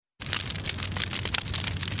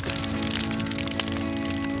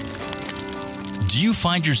Do you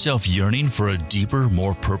find yourself yearning for a deeper,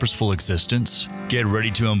 more purposeful existence? Get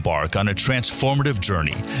ready to embark on a transformative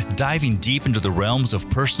journey, diving deep into the realms of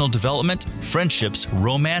personal development, friendships,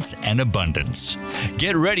 romance, and abundance.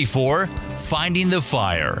 Get ready for Finding the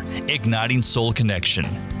Fire, Igniting Soul Connection,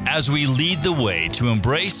 as we lead the way to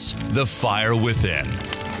embrace the fire within.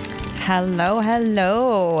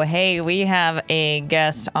 Hello. Hey, we have a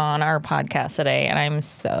guest on our podcast today, and I'm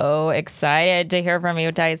so excited to hear from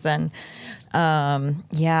you, Tyson.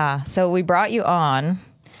 So we brought you on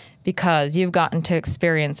because you've gotten to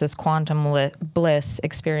experience this quantum bliss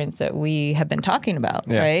experience that we have been talking about,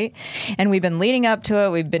 right? And we've been leading up to it.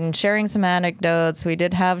 We've been sharing some anecdotes. We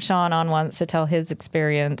did have Sean on once to tell his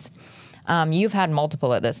experience. You've had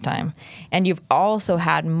multiple at this time, and you've also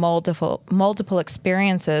had multiple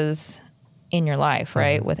experiences in your life,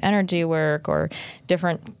 right? Mm-hmm. With energy work or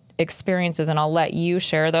different experiences, and I'll let you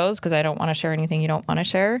share those because I don't want to share anything you don't want to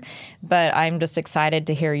share. But I'm just excited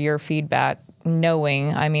to hear your feedback,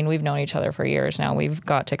 knowing, I mean, we've known each other for years now. We've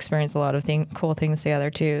got to experience a lot of cool things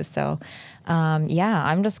together too. So,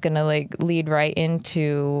 I'm just going to lead right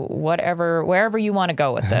into wherever you want to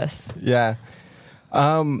go with this. Yeah.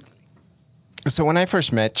 So when I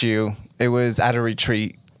first met you, it was at a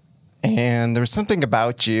retreat, and there was something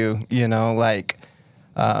about you,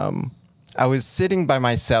 I was sitting by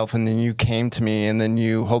myself, and then you came to me, and then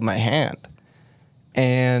you hold my hand.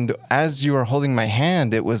 And as you were holding my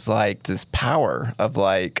hand, it was like this power of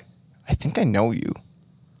I think I know you,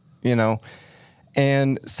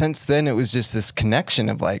 And since then, it was just this connection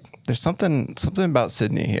of there's something about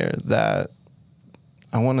Cyndee here that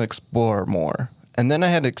I want to explore more. And then I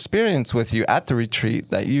had experience with you at the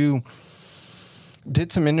retreat that you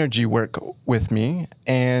did some energy work with me,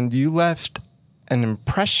 and you left an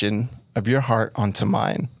impression of your heart onto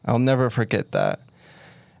mine. I'll never forget that.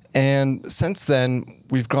 And since then,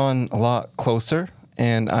 we've gone a lot closer,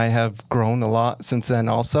 and I have grown a lot since then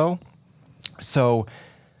also. So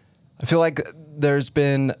I feel like there's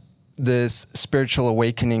been this spiritual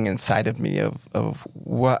awakening inside of me of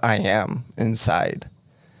what I am inside.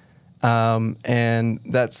 And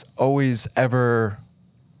that's always ever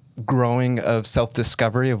growing of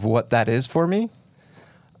self-discovery of what that is for me.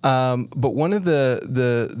 But one of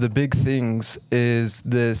the big things is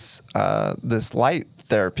this light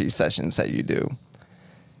therapy sessions that you do.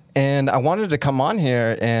 And I wanted to come on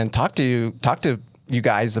here and talk to you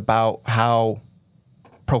guys about how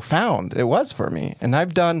profound it was for me. And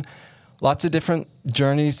I've done lots of different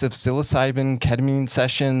journeys of psilocybin, ketamine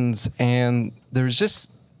sessions, and there's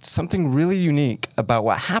just something really unique about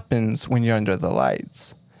what happens when you're under the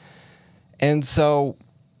lights. And so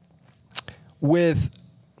with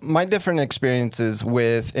my different experiences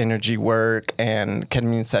with energy work and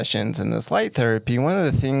ketamine sessions and this light therapy, one of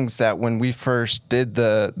the things that when we first did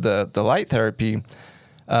the light therapy,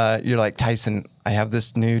 you're like, Tyson, I have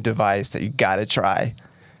this new device that you got to try.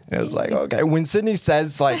 And it was like, okay. When Cyndee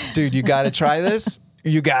says dude, you got to try this,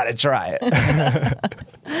 you got to try it.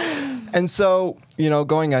 And so,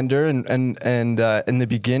 going under and in the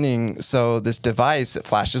beginning, so this device, it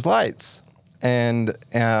flashes lights. And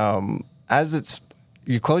as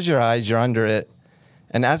you close your eyes, you're under it.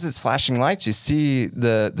 And as it's flashing lights, you see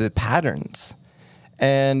the patterns.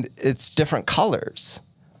 And it's different colors.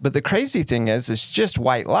 But the crazy thing is, it's just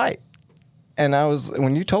white light. And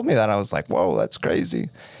when you told me that, I was like, whoa, that's crazy.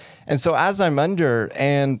 And so as I'm under,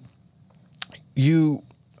 and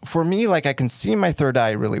for me, I can see my third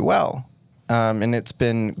eye really well. And it's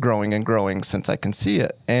been growing and growing since I can see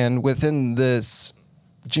it. And within this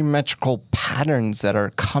geometrical patterns that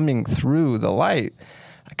are coming through the light,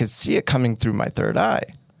 I can see it coming through my third eye.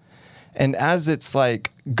 And as it's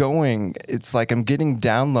going, it's I'm getting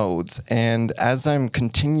downloads. And as I'm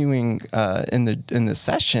continuing in the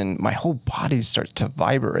session, my whole body starts to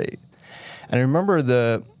vibrate. And I remember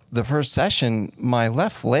the first session, my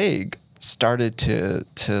left leg started to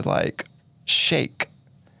shake.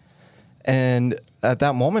 And at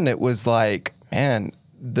that moment, it was man,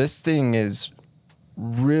 this thing is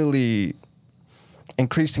really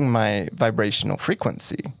increasing my vibrational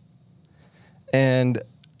frequency. And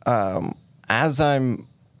as I'm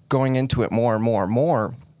going into it more and more and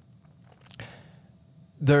more,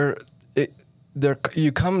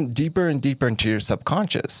 you come deeper and deeper into your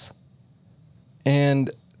subconscious.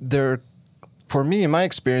 And for me, in my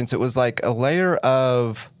experience, it was a layer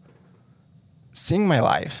of seeing my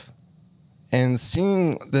life and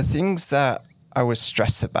seeing the things that I was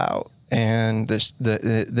stressed about, and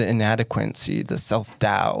the inadequacy, the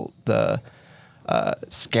self-doubt, the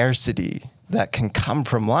scarcity that can come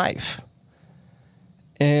from life.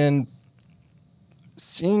 And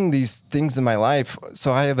seeing these things in my life.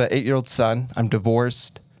 So I have an 8-year-old son. I'm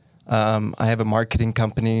divorced. I have a marketing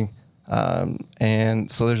company. And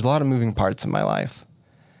so there's a lot of moving parts in my life.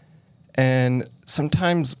 And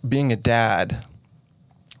sometimes being a dad,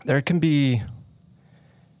 there can be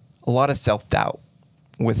a lot of self-doubt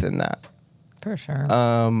within that. For sure.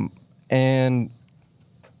 And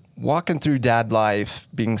walking through dad life,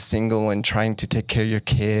 being single and trying to take care of your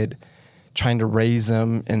kid, trying to raise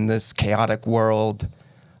them in this chaotic world,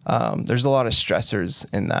 there's a lot of stressors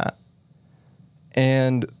in that.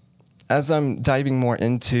 And as I'm diving more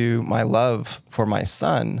into my love for my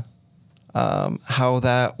son, how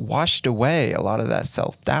that washed away a lot of that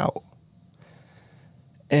self-doubt.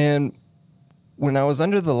 And when I was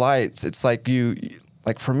under the lights, it's like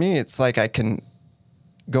for me, it's like I can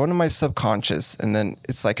go into my subconscious, and then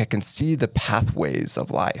it's like I can see the pathways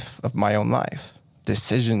of life, of my own life,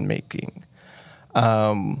 decision making,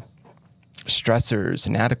 stressors,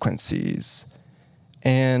 inadequacies.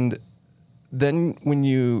 And then when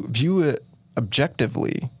you view it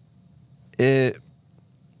objectively, it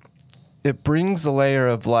brings a layer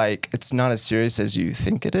of like, it's not as serious as you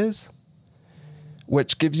think it is,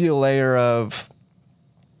 which gives you a layer of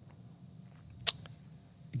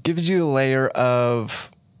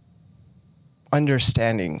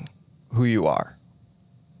understanding who you are.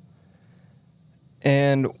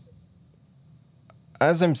 And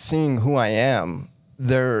as I'm seeing who I am,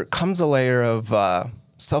 there comes a layer of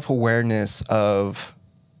self-awareness, of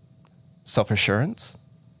self-assurance,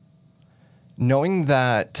 knowing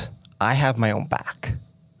that I have my own back.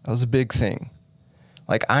 That was a big thing.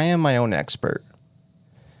 Like, I am my own expert.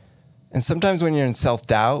 And sometimes when you're in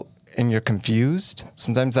self-doubt and you're confused,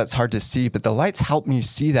 sometimes that's hard to see, but the lights help me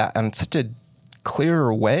see that in such a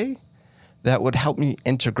clearer way that would help me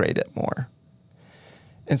integrate it more.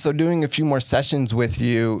 And so doing a few more sessions with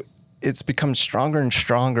you, it's become stronger and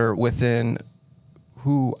stronger within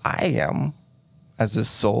who I am as a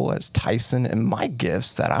soul, as Tyson, and my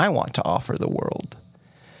gifts that I want to offer the world.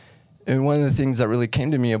 And one of the things that really came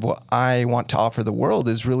to me of what I want to offer the world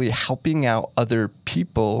is really helping out other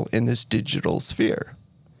people in this digital sphere.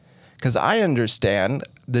 Because I understand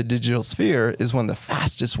the digital sphere is one of the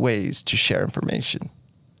fastest ways to share information.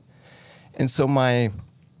 And so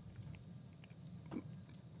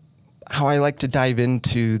how I like to dive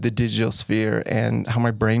into the digital sphere and how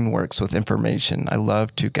my brain works with information. I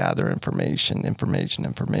love to gather information.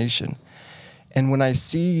 And when I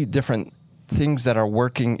see different things that are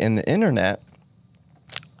working in the internet,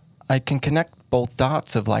 I can connect both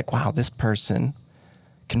dots of like, wow, this person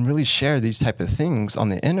can really share these type of things on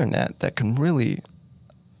the internet that can really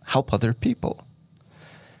help other people.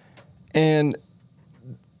 And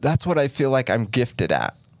that's what I feel like I'm gifted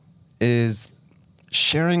at, is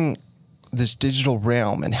sharing this digital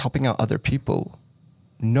realm and helping out other people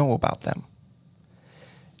know about them.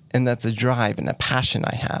 And that's a drive and a passion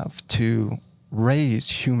I have to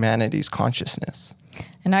raise humanity's consciousness.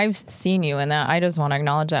 And I've seen you in that. I just want to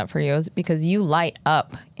acknowledge that for you, because you light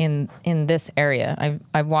up in this area.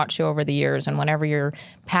 I've watched you over the years, and whenever you're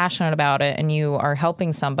passionate about it and you are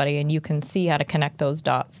helping somebody and you can see how to connect those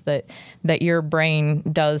dots that your brain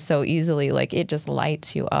does so easily, like, it just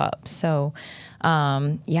lights you up. So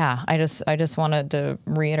I just wanted to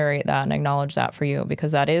reiterate that and acknowledge that for you,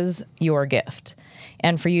 because that is your gift.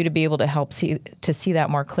 And for you to be able to help see that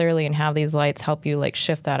more clearly and have these lights help you like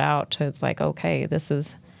shift that out to, it's like, okay, this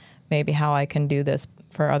is maybe how I can do this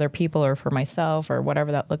for other people or for myself or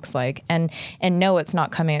whatever that looks like. And no, it's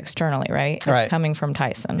not coming externally, right? It's coming from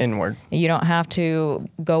Tyson. Inward. You don't have to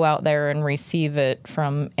go out there and receive it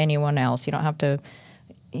from anyone else. You don't have to,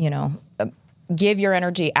 give your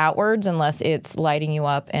energy outwards unless it's lighting you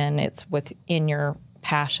up and it's within your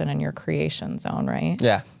passion and your creation zone, right?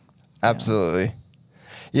 Yeah, absolutely.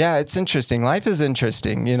 Yeah, it's interesting. Life is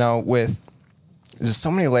interesting, with there's so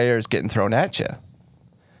many layers getting thrown at you.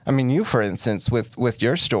 I mean, you, for instance, with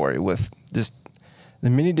your story, with just the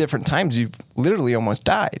many different times you've literally almost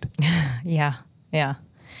died. Yeah.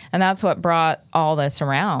 And that's what brought all this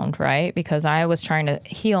around, right? Because I was trying to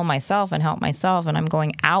heal myself and help myself, and I'm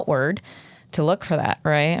going outward to look for that,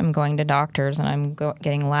 right? I'm going to doctors and I'm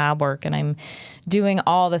getting lab work and I'm doing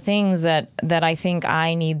all the things that I think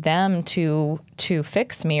I need them to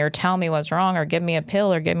fix me or tell me what's wrong or give me a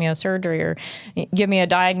pill or give me a surgery or give me a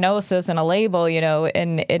diagnosis and a label,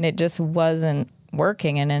 and it just wasn't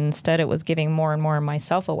working. And instead it was giving more and more of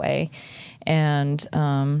myself away. And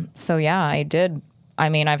I I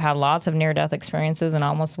mean, I've had lots of near-death experiences and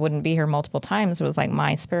almost wouldn't be here multiple times. It was like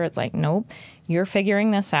my spirit's like, nope, you're figuring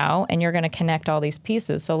this out and you're going to connect all these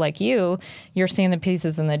pieces. So like you're seeing the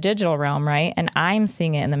pieces in the digital realm, right? And I'm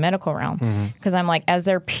seeing it in the medical realm because I'm like, as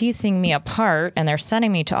they're piecing me apart and they're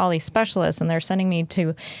sending me to all these specialists and they're sending me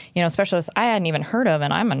to, specialists I hadn't even heard of,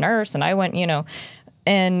 and I'm a nurse and I went,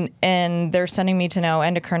 and they're sending me to now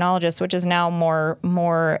endocrinologists, which is now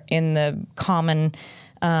more in the common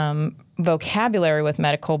vocabulary with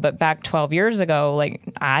medical. But back 12 years ago, like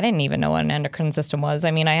I didn't even know what an endocrine system was.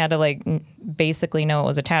 I mean, I had to like basically know it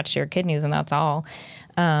was attached to your kidneys and that's all.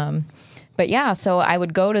 But yeah, so I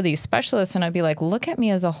would go to these specialists and I'd be like, look at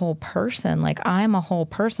me as a whole person. Like I'm a whole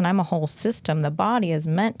person. I'm a whole system. The body is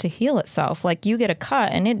meant to heal itself. Like you get a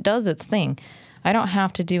cut and it does its thing. I don't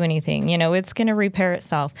have to do anything. It's going to repair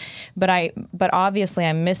itself. But obviously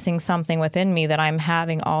I'm missing something within me that I'm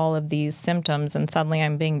having all of these symptoms and suddenly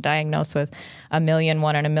I'm being diagnosed with 1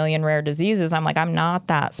 in a million rare diseases. I'm like, I'm not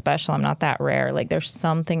that special. I'm not that rare. Like there's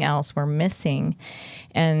something else we're missing.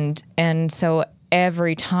 And so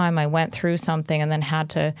every time I went through something and then had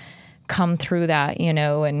to come through that,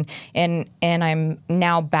 and I'm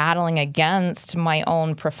now battling against my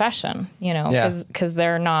own profession, because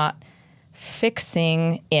they're not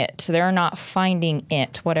fixing it. They're not finding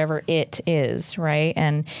it, whatever it is, right?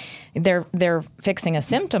 And they're fixing a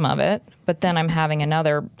symptom of it, but then I'm having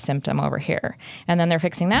another symptom over here. And then they're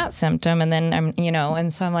fixing that symptom, and then I'm,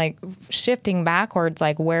 and so I'm like shifting backwards,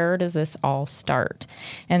 like where does this all start?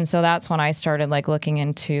 And so that's when I started like looking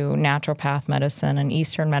into naturopath medicine and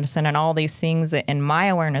Eastern medicine and all these things that in my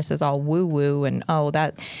awareness is all woo-woo and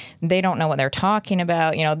that they don't know what they're talking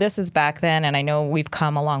about. This is back then, and I know we've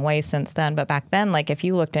come a long way since then, but back then, like if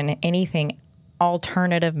you looked into anything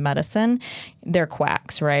alternative medicine, they're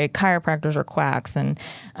quacks, right? Chiropractors are quacks and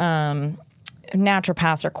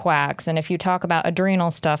naturopaths are quacks. And if you talk about adrenal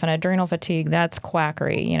stuff and adrenal fatigue, that's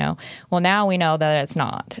quackery, Well, now we know that it's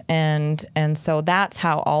not. And so that's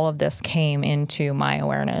how all of this came into my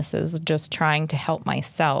awareness, is just trying to help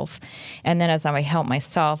myself. And then as I help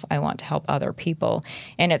myself, I want to help other people.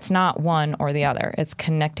 And it's not one or the other. It's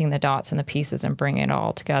connecting the dots and the pieces and bringing it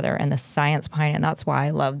all together and the science behind it. And that's why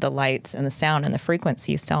I love the lights and the sound and the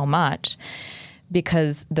frequency so much,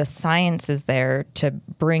 because the science is there to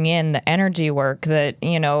bring in the energy work that,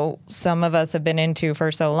 some of us have been into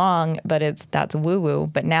for so long, but that's woo-woo.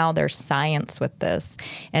 But now there's science with this,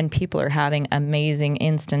 and people are having amazing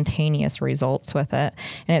instantaneous results with it,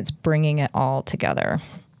 and it's bringing it all together.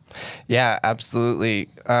 Yeah, absolutely.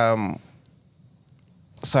 So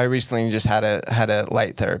I recently just had a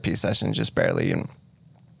light therapy session, just barely, and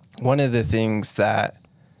one of the things that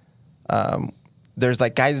there's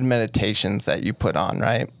like guided meditations that you put on,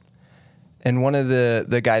 right? And one of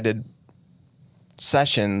the guided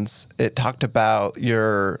sessions, it talked about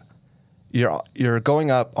you're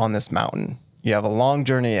going up on this mountain. You have a long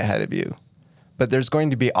journey ahead of you, but there's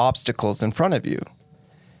going to be obstacles in front of you.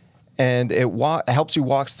 And it helps you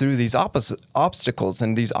walk through these obstacles.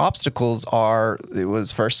 And these obstacles it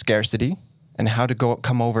was first scarcity and how to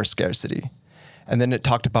come over scarcity. And then it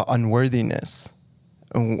talked about unworthiness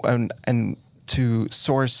and to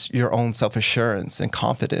source your own self-assurance and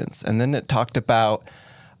confidence. And then it talked about,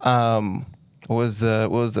 what was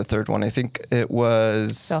the third one? I think it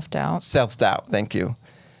was self-doubt. Self-doubt. Thank you.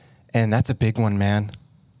 And that's a big one, man.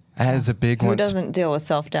 That is a big one. Who doesn't deal with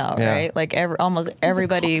self-doubt, right? Like almost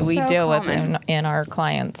everybody we deal with in our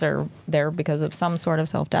clients are there because of some sort of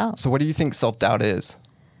self-doubt. So what do you think self-doubt is?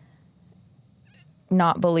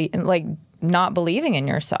 Not believing in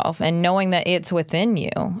yourself and knowing that it's within you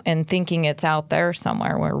and thinking it's out there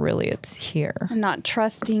somewhere where really it's here. And not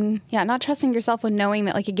trusting yourself with knowing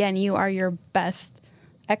that, like, again, you are your best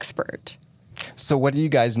expert. So what do you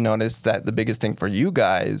guys notice that the biggest thing for you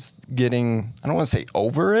guys getting, I don't want to say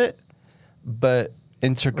over it, but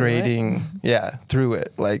integrating, through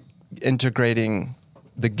it, like integrating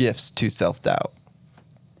the gifts to self-doubt?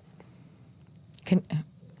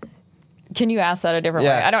 Can you ask that a different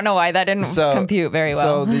way? I don't know why that didn't compute very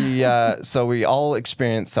well. So we all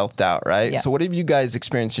experience self-doubt, right? Yes. So what have you guys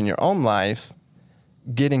experienced in your own life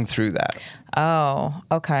getting through that? Oh,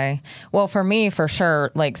 okay. Well, for me, for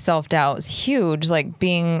sure, like self-doubt is huge, like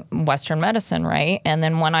being Western medicine, right? And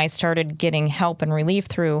then when I started getting help and relief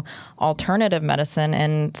through alternative medicine,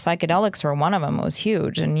 and psychedelics were one of them, it was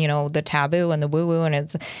huge. And, the taboo and the woo-woo, and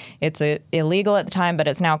it's illegal at the time, but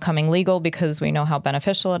it's now coming legal because we know how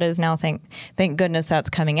beneficial it is now. Thank goodness that's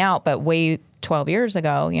coming out. But way 12 years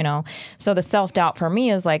ago, you know? So the self-doubt for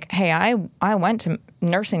me is like, hey, I went to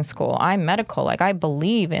nursing school. I'm medical. Like, I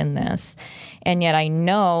believe in this. And yet I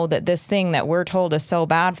know that this thing that we're told is so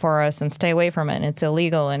bad for us and stay away from it and it's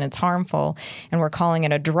illegal and it's harmful and we're calling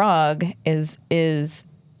it a drug is,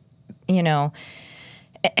 you know,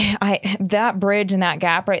 that bridge and that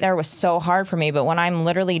gap right there was so hard for me. But when I'm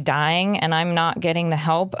literally dying and I'm not getting the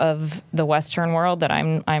help of the Western world that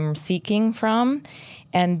I'm seeking from,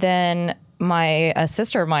 and then a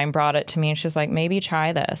sister of mine brought it to me and she was like, maybe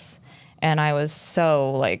try this. And I was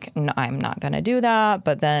so like, no, I'm not going to do that.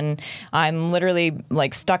 But then I'm literally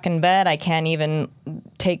like stuck in bed. I can't even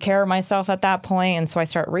take care of myself at that point. And so I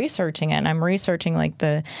start researching it. And I'm researching like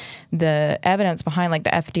the evidence behind, like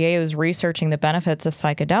the FDA was researching the benefits of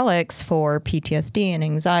psychedelics for PTSD and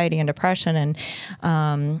anxiety and depression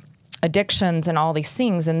and addictions and all these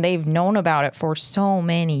things. And they've known about it for so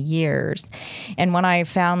many years. And when I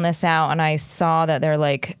found this out and I saw that they're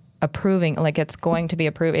like, approving, like it's going to be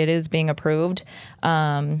approved, it is being approved,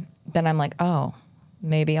 then I'm like, oh,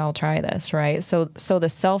 maybe I'll try this, right? So the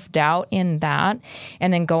self-doubt in that,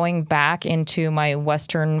 and then going back into my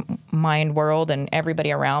Western mind world and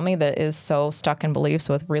everybody around me that is so stuck in beliefs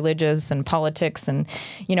with religious and politics and,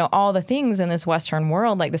 you know, all the things in this Western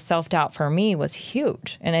world, like the self-doubt for me was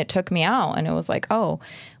huge. And it took me out and it was like, oh,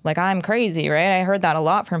 like I'm crazy, right? I heard that a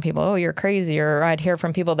lot from people. Oh, you're crazy. Or I'd hear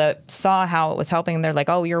from people that saw how it was helping. They're like,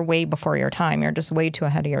 oh, you're way before your time. You're just way too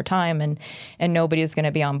ahead of your time. And nobody's going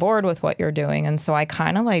to be on board with what you're doing. And so I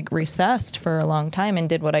kind of like recessed for a long time and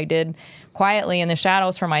did what I did quietly in the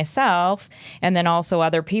shadows for myself. And then also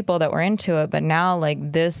other people that were into it. But now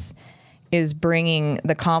like this is bringing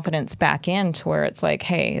the confidence back in to where it's like,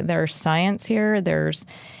 hey, there's science here. There's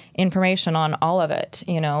information on all of it,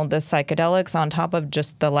 you know, the psychedelics on top of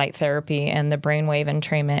just the light therapy and the brainwave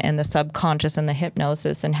entrainment and the subconscious and the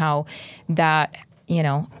hypnosis and how that, you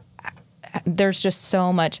know, there's just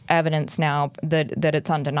so much evidence now that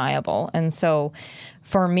it's undeniable. And so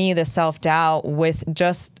for me, the self-doubt with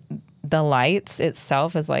just the lights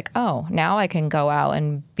itself is like, oh, now I can go out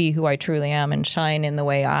and be who I truly am and shine in the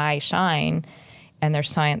way I shine. And there's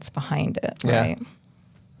science behind it, right?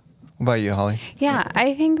 What about you, Holly? Yeah,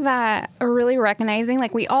 I think that really recognizing,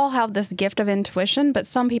 like we all have this gift of intuition, but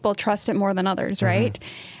some people trust it more than others, right?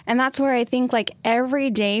 And that's where I think like every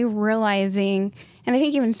day realizing, and I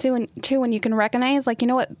think even too when you can recognize, like, you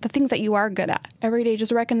know what, the things that you are good at. Every day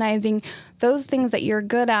just recognizing those things that you're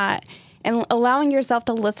good at and allowing yourself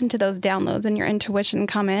to listen to those downloads and your intuition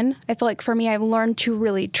come in. I feel like for me, I've learned to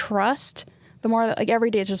really trust. The more that, like every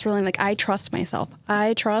day, it's just really like, I trust myself.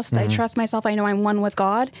 I trust myself. I know I'm one with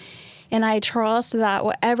God. And I trust that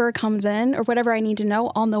whatever comes in or whatever I need to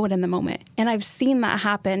know, I'll know it in the moment. And I've seen that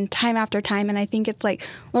happen time after time. And I think it's like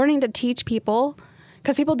learning to teach people,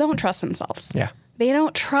 because people don't trust themselves. Yeah. They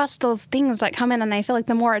don't trust those things that come in. And I feel like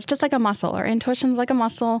the more, it's just like a muscle. Our intuition's like a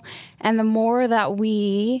muscle. And the more that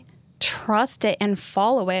we trust it and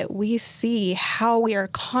follow it, we see how we are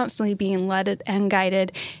constantly being led and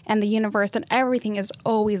guided, and the universe and everything is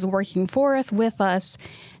always working for us, with us.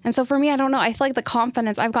 And so for me, I don't know, I feel like the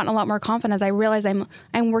confidence, I've gotten a lot more confidence. I realize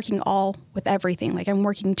I'm working all with everything. Like I'm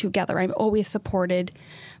working together. I'm always supported.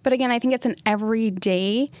 But again, I think it's an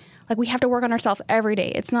everyday, like we have to work on ourselves every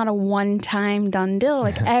day. It's not a one-time done deal.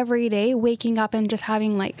 Like every day, waking up and just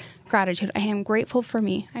having like gratitude. I am grateful for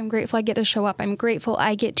me. I'm grateful I get to show up. I'm grateful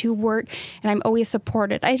I get to work and I'm always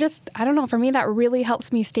supported. I don't know, for me, that really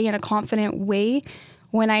helps me stay in a confident way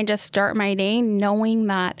when I just start my day knowing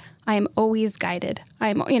that I am always guided.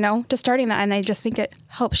 I'm, you know, just starting that. And I just think it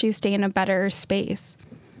helps you stay in a better space.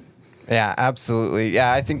 Yeah, absolutely.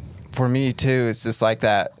 Yeah, I think for me too, it's just like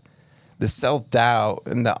that. The self-doubt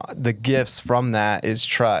and the gifts from that is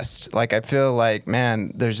trust. Like, I feel like,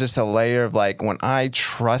 man, there's just a layer of like, when I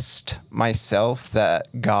trust myself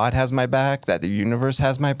that God has my back, that the universe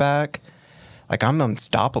has my back, like I'm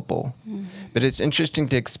unstoppable. Mm-hmm. But it's interesting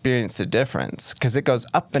to experience the difference because it goes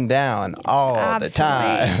up and down all the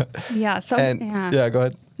time. Yeah. So, yeah, go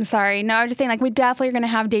ahead. Sorry. No, I was just saying, like, we definitely are going to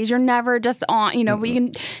have days you're never just on, you know, but you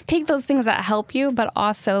can take those things that help you, but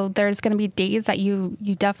also there's going to be days that you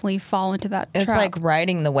definitely fall into that trap. It's like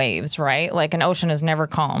riding the waves, right? Like an ocean is never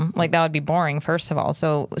calm. Like that would be boring, first of all.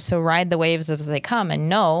 So ride the waves as they come and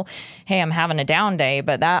know, hey, I'm having a down day,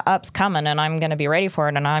 but that up's coming and I'm going to be ready for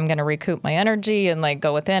it and I'm going to recoup my energy and like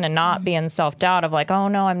go within and not be in self-doubt of like, oh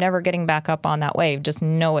no, I'm never getting back up on that wave. Just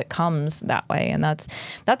know it comes that way. And that's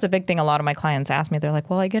a big thing a lot of my clients ask me. They're like,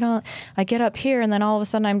 well, I I get up here and then all of a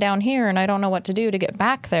sudden I'm down here and I don't know what to do to get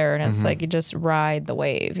back there. And it's like, you just ride the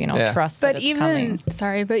wave, trust that it's coming.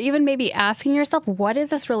 But even maybe asking yourself, what is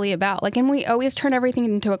this really about? Like, and we always turn everything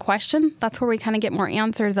into a question. That's where we kind of get more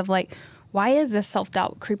answers of like, why is this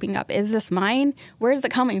self-doubt creeping up? Is this mine? Where is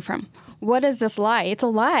it coming from? What is this lie? It's a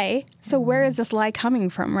lie. So where is this lie coming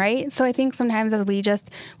from, right? So I think sometimes as we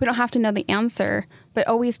don't have to know the answer, but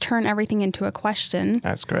always turn everything into a question.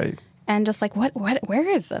 That's great. And just like, where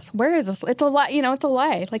is this? Where is this? It's a lie, it's a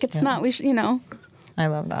lie. Like, it's not, I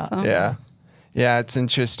love that. So. Yeah. Yeah, it's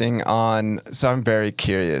interesting so I'm very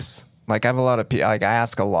curious. Like, I have a lot of people, like, I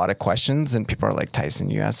ask a lot of questions and people are like,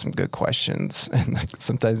 Tyson, you ask some good questions. And like,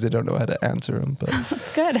 sometimes they don't know how to answer them, but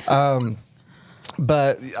that's good.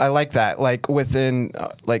 But I like that, like within,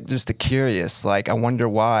 like just the curious, like I wonder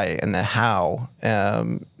why and the how.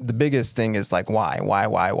 The biggest thing is like, why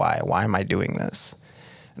am I doing this?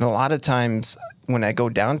 And a lot of times when I go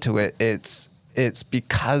down to it, it's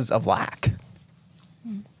because of lack.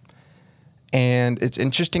 And it's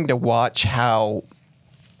interesting to watch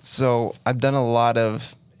so I've done a lot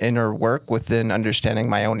of inner work within understanding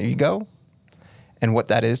my own ego and what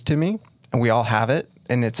that is to me. And we all have it,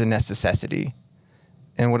 and it's a necessity.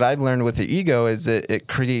 And what I've learned with the ego is that it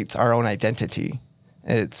creates our own identity.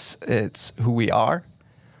 It's who we are,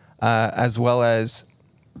 as well as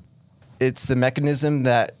it's the mechanism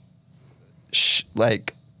that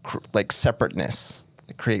like separateness.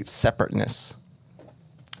 It creates separateness.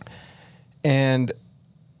 And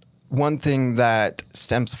one thing that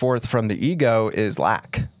stems forth from the ego is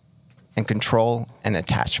lack and control and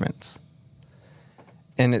attachments.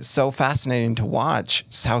 And it's so fascinating to watch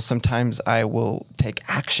how sometimes I will take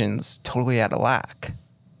actions totally out of lack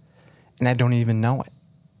and I don't even know it.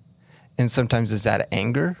 And sometimes it's out of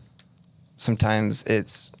anger. Sometimes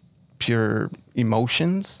it's pure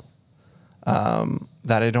emotions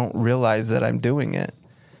that I don't realize that I'm doing it.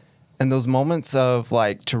 And those moments of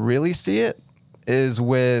like to really see it is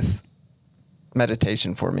with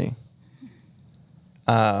meditation for me.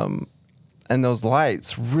 And those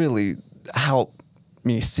lights really help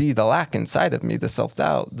me see the lack inside of me, the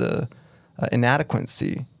self-doubt, the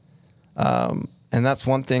inadequacy. And that's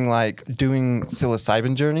one thing, like doing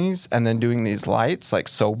psilocybin journeys and then doing these lights, like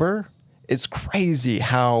sober, it's crazy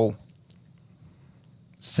how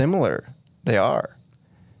similar they are.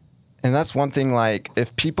 And that's one thing, like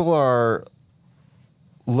if people are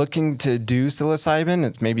looking to do psilocybin,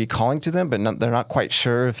 it's maybe calling to them, but they're not quite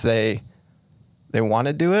sure if they want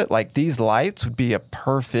to do it. Like these lights would be a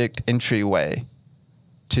perfect entryway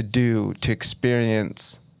to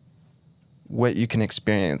experience what you can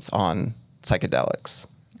experience on psychedelics.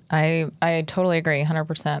 I totally agree,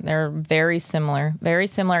 100%. They're very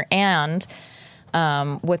similar, and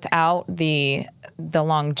without the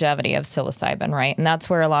longevity of psilocybin, right? And that's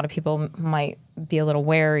where a lot of people might be a little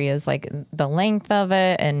wary, is like the length of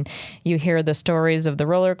it. And you hear the stories of the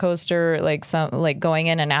roller coaster, like going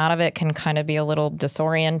in and out of it can kind of be a little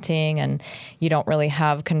disorienting, and you don't really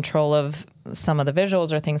have control of some of the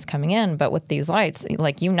visuals or things coming in. But with these lights,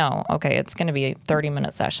 like, okay, it's going to be a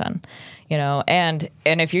 30-minute session, and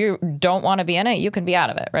if you don't want to be in it, you can be out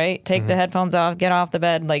of it, right? Take the headphones off, get off the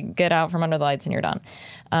bed, like get out from under the lights and you're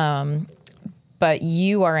done. But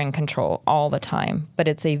you are in control all the time. But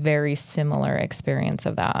it's a very similar experience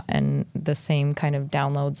of that, and the same kind of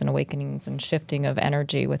downloads and awakenings and shifting of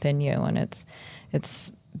energy within you. And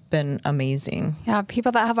it's been amazing. Yeah,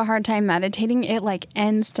 people that have a hard time meditating, it like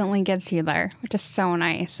instantly gets you there, which is so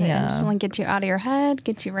nice. It instantly gets you out of your head,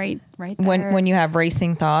 gets you right there. When you have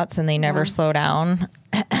racing thoughts and they never slow down.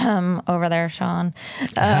 Over there, Sean.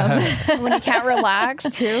 When you can't relax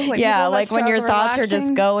too. Like when your thoughts are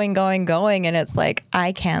just going, and it's like,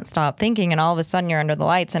 I can't stop thinking, and all of a sudden you're under the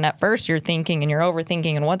lights, and at first you're thinking and you're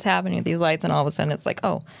overthinking and what's happening with these lights, and all of a sudden it's like,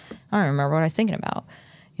 oh, I don't remember what I was thinking about.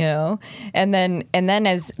 And then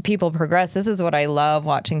as people progress, this is what I love,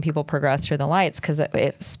 watching people progress through the lights, because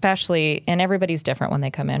especially, and everybody's different when they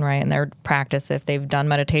come in, right? And their practice, if they've done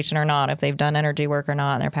meditation or not, if they've done energy work or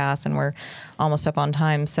not in their past, and we're almost up on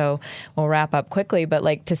time, so we'll wrap up quickly. But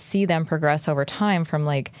like to see them progress over time from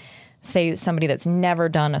like, say somebody that's never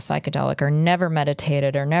done a psychedelic or never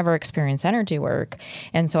meditated or never experienced energy work.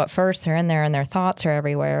 And so at first they're in there and their thoughts are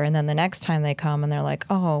everywhere. And then the next time they come and they're like,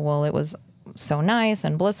 oh, well, it was so nice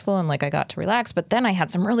and blissful, and like I got to relax, but then I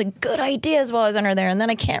had some really good ideas while I was under there, and then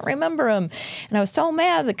I can't remember them, and I was so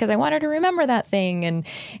mad because I wanted to remember that thing,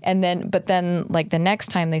 and then like the next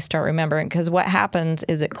time they start remembering, because what happens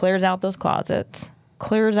is it clears out those closets,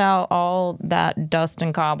 clears out all that dust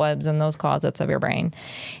and cobwebs in those closets of your brain.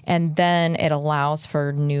 And then it allows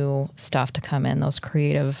for new stuff to come in, those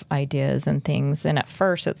creative ideas and things. And at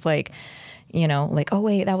first it's like, you know, like, oh,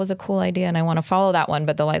 wait, that was a cool idea and I want to follow that one.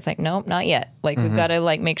 But the light's like, nope, not yet. Like, we've got to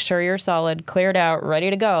like make sure you're solid, cleared out, ready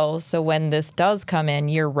to go. So when this does come in,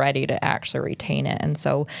 you're ready to actually retain it. And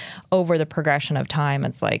so over the progression of time,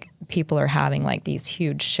 it's like people are having like these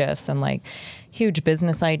huge shifts and like huge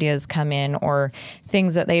business ideas come in, or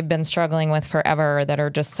things that they've been struggling with forever that are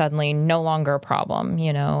just suddenly no longer a problem,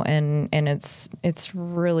 you know, and it's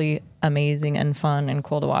really amazing and fun and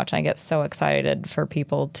cool to watch. I get so excited for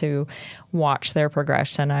people to watch their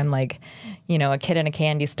progression. I'm like, you know, a kid in a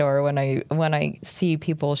candy store when I see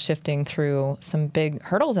people shifting through some big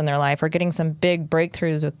hurdles in their life or getting some big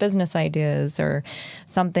breakthroughs with business ideas or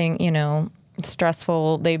something, you know,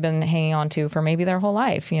 stressful they've been hanging on to for maybe their whole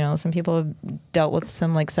life. You know, some people have dealt with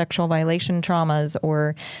some like sexual violation traumas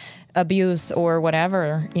or abuse or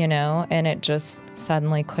whatever, you know, and it just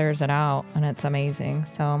suddenly clears it out, and it's amazing.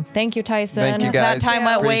 So thank you, Tyson. Thank you, guys. That time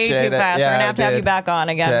went way too fast. Yeah, We're gonna have to have you back on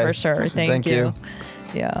again for sure. Thank you.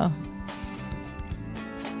 Yeah.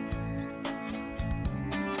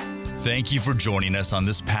 Thank you for joining us on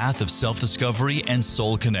this path of self-discovery and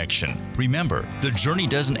soul connection. Remember, the journey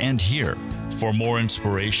doesn't end here. For more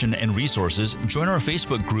inspiration and resources, join our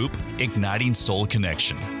Facebook group, Igniting Soul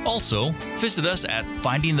Connection. Also, visit us at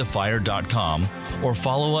findingthefire.com or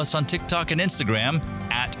follow us on TikTok and Instagram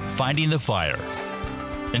at Finding the Fire.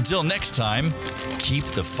 Until next time, keep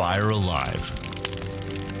the fire alive.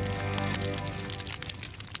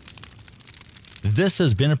 This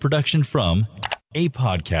has been a production from a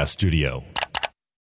podcast studio.